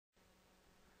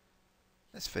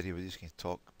this video we're just going to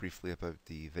talk briefly about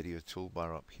the video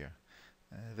toolbar up here.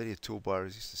 The video toolbar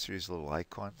is just a series of little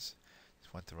icons.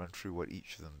 Just want to run through what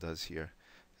each of them does here.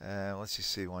 Let's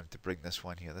just say we want to bring this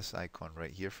one here, this icon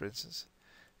right here for instance.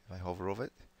 If I hover over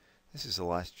it, this is the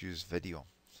last used video.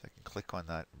 So I can click on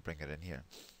that and bring it in here.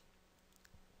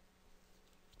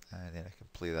 And then I can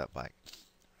play that back.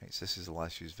 Right, so this is the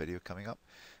last used video coming up.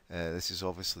 This is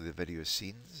obviously the video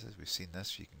scenes. As we've seen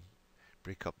this, you can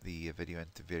break up the video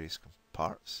into various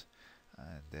parts,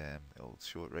 and it'll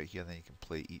show it right here. Then you can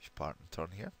play each part in turn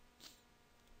here.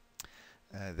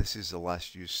 This is the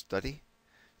last used study.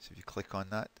 So if you click on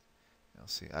that, you'll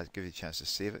see. I'll give you a chance to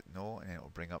save it. No, and it will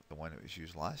bring up the one that was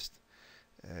used last.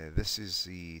 This is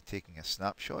the taking a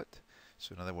snapshot.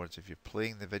 So in other words, if you're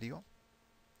playing the video,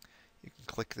 you can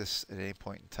click this at any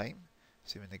point in time.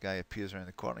 See when the guy appears around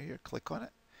the corner here, click on it,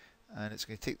 and it's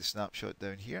going to take the snapshot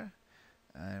down here.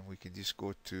 And we can just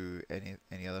go to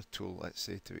any other tool, let's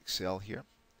say to Excel here.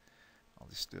 I'll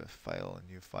just do a file,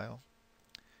 a new file,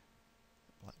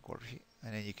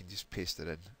 and then you can just paste it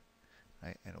in,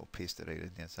 right? And it'll paste it right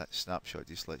in there. So that snapshot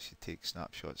just lets you take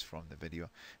snapshots from the video,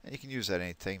 and you can use that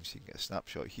any time. So you can get a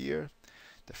snapshot here,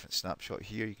 different snapshot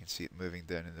here. You can see it moving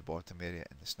down in the bottom area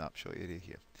in the snapshot area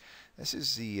here. This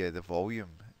is the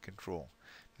volume control.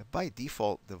 Now, by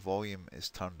default, the volume is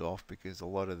turned off because a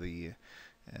lot of the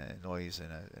noise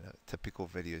in a typical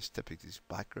video is typically just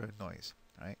background noise,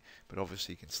 right? But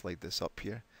obviously you can slide this up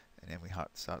here, and then we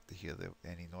start to hear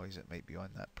any noise that might be on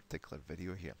that particular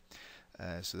video here.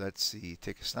 So that's the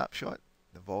take a snapshot,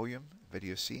 the volume,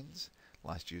 video scenes,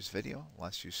 last used video,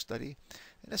 last used study,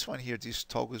 and this one here just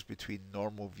toggles between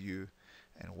normal view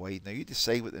and wide. Now you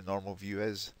decide what the normal view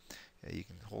is. You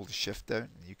can hold the shift down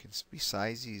and you can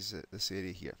resize this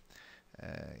area here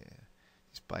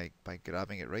just by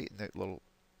grabbing it right in that little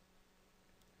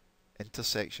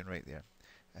intersection right there,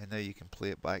 and now you can play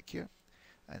it back here.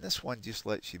 And this one just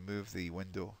lets you move the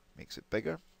window, makes it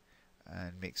bigger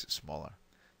and makes it smaller.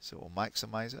 So we'll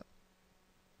maximize it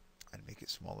and make it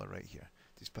smaller right here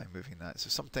just by moving that. So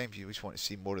sometimes you just want to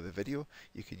see more of the video,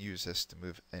 you can use this to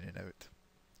move in and out.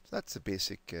 So that's the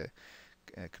basic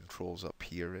controls up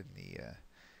here in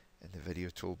the video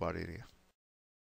toolbar area.